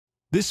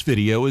This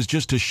video is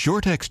just a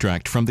short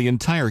extract from the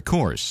entire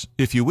course.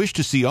 If you wish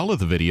to see all of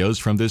the videos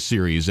from this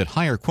series at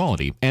higher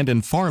quality and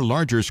in far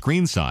larger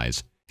screen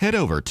size, head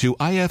over to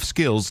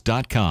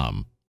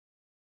ifskills.com.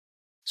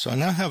 So I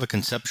now have a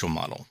conceptual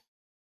model.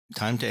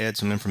 Time to add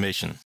some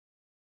information.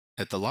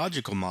 At the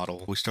logical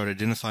model, we start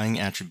identifying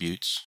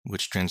attributes,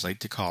 which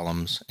translate to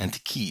columns, and to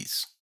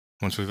keys.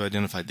 Once we've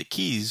identified the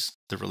keys,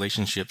 the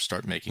relationships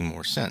start making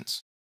more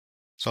sense.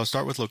 So I'll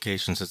start with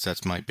locations since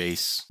that's my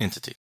base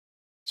entity.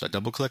 So I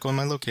double-click on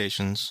my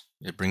locations.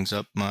 It brings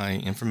up my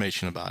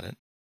information about it.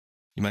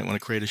 You might want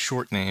to create a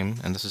short name,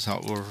 and this is how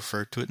it will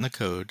refer to it in the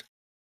code.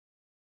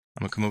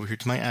 I'm going to come over here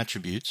to my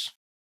attributes.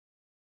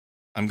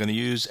 I'm going to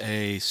use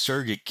a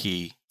surrogate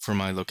key for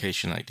my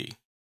location ID.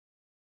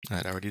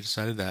 I'd already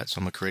decided that, so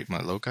I'm going to create my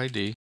loc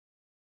ID.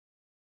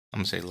 I'm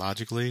going to say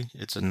logically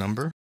it's a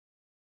number.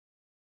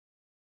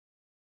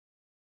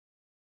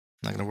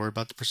 Not going to worry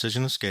about the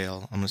precision of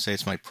scale. I'm going to say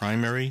it's my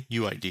primary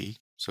UID,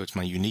 so it's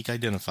my unique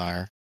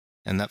identifier,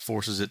 and that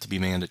forces it to be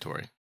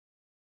mandatory.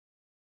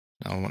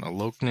 Now I want a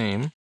loc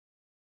name.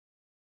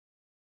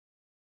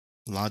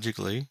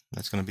 Logically,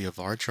 that's going to be a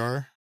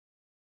varchar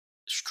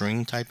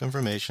string type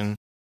information,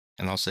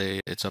 and I'll say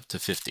it's up to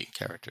 50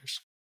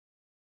 characters.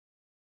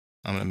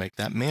 I'm going to make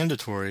that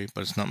mandatory,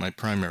 but it's not my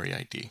primary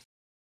ID.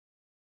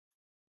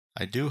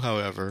 I do,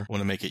 however, want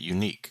to make it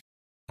unique.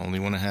 I only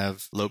want to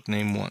have loc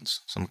name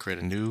once, so I'm going to create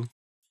a new.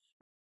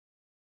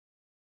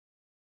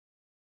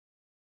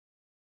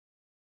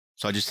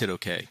 So I just hit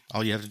OK.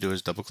 All you have to do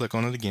is double click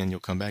on it again. You'll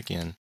come back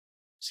in,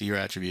 see your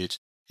attributes.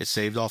 It's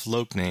saved off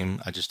loc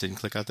name. I just didn't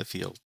click out the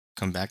field.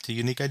 Come back to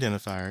unique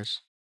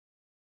identifiers.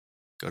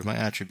 Go to my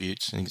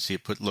attributes, and you can see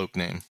it put loc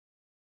name.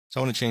 So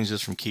I want to change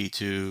this from key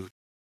to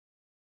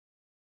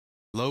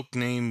loc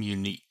name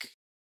unique.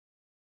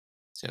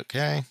 Say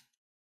OK.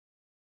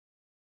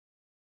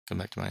 Come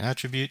back to my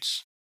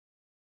attributes.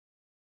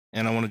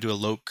 And I want to do a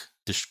loc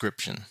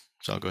description.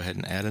 So I'll go ahead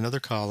and add another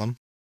column.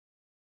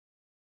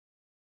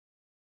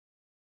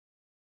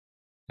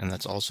 And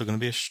that's also going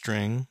to be a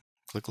string.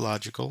 Click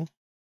logical.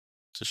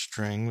 It's a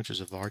string, which is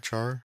a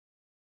varchar.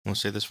 We'll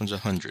say this one's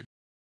 100.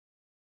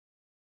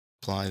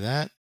 Apply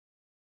that.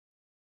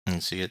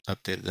 And see it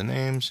updated the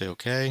name. Say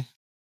OK.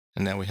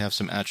 And now we have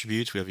some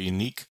attributes. We have a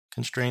unique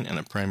constraint and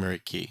a primary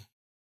key.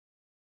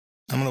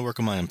 I'm going to work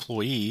on my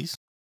employees.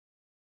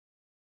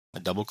 I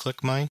double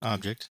click my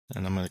object,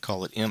 and I'm going to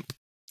call it imp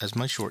as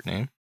my short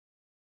name.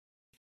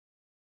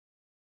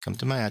 Come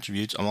to my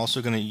attributes. I'm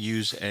also going to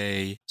use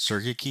a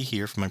surrogate key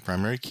here for my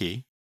primary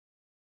key.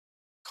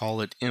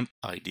 Call it imp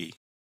ID.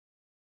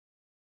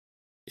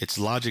 It's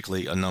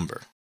logically a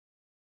number.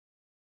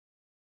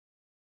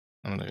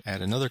 I'm going to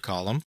add another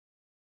column.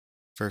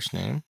 First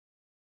name.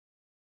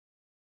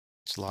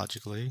 It's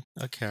logically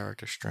a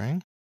character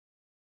string.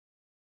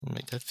 I'll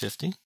make that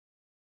 50.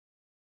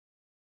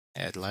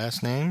 Add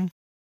last name.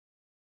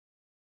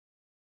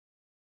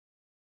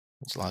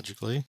 It's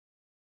logically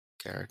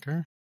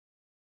character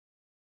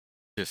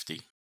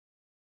 50.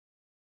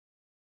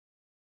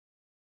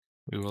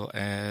 We will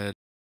add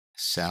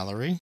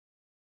salary.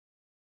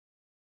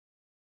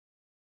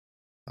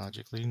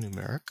 Logically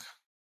numeric.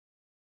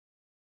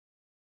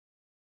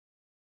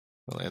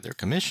 We'll add their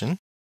commission.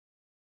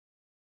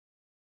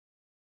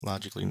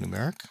 Logically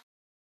numeric.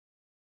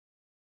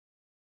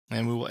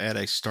 And we will add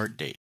a start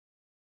date,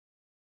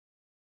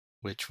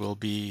 which will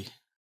be,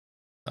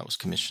 that was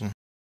commission.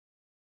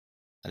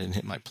 I didn't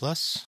hit my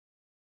plus.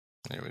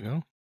 There we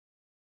go.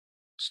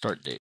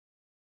 Start date.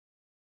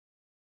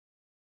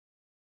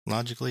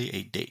 Logically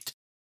a date.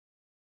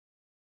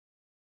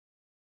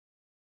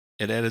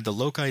 It added the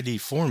loc ID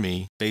for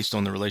me based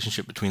on the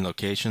relationship between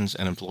locations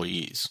and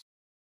employees.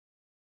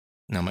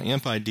 Now my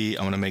imp ID,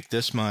 I want to make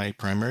this my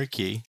primary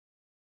key.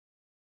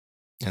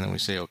 And then we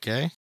say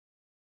OK.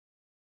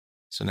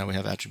 So now we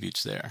have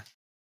attributes there.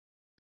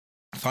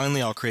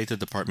 Finally, I'll create the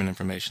department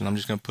information. I'm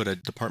just going to put a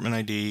department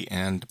ID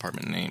and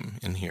department name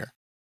in here.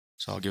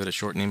 So I'll give it a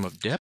short name of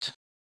dept.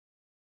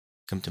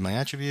 Come to my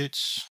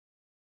attributes.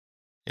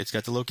 It's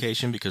got the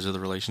location because of the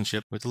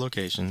relationship with the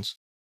locations.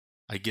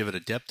 I give it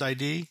a dept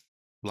ID,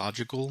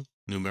 logical,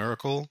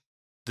 numerical.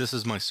 This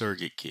is my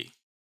surrogate key.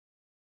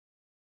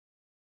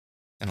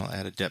 And I'll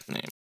add a dept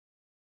name.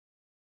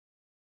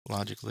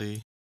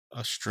 Logically,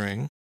 a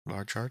string,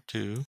 varchar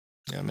 2.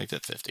 Yeah, make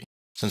that 50.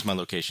 Since my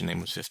location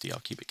name was 50, I'll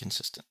keep it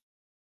consistent.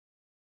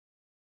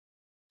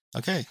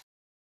 Okay,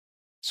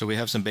 so we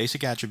have some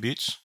basic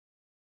attributes.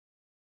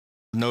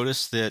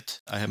 Notice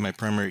that I have my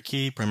primary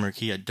key.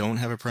 I don't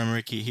have a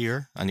primary key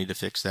here. I need to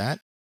fix that.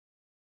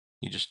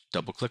 You just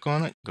double click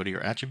on it, go to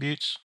your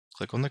attributes,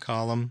 click on the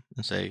column,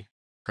 and say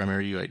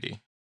primary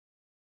UID.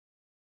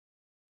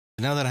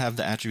 Now that I have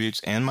the attributes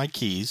and my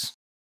keys,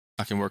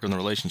 I can work on the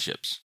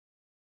relationships.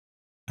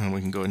 And we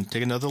can go and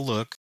take another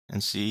look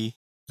and see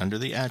under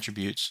the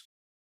attributes,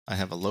 I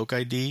have a loc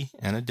ID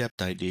and a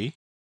dept ID.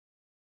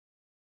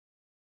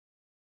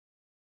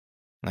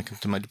 And I come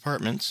to my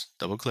departments,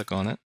 double click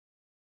on it,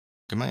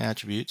 to my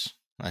attributes,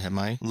 I have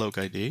my loc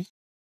ID.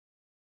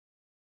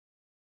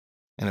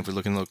 And if we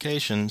look in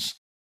locations,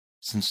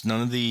 Since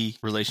none of the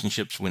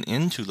relationships went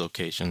into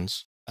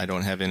locations, I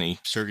don't have any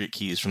circuit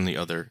keys from the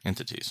other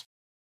entities.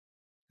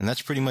 And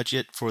that's pretty much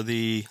it for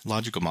the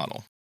logical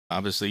model.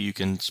 Obviously, you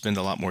can spend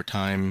a lot more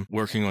time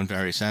working on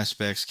various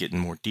aspects, getting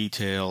more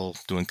detail,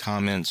 doing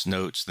comments,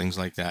 notes, things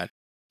like that.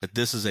 But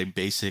this is a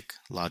basic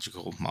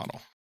logical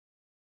model.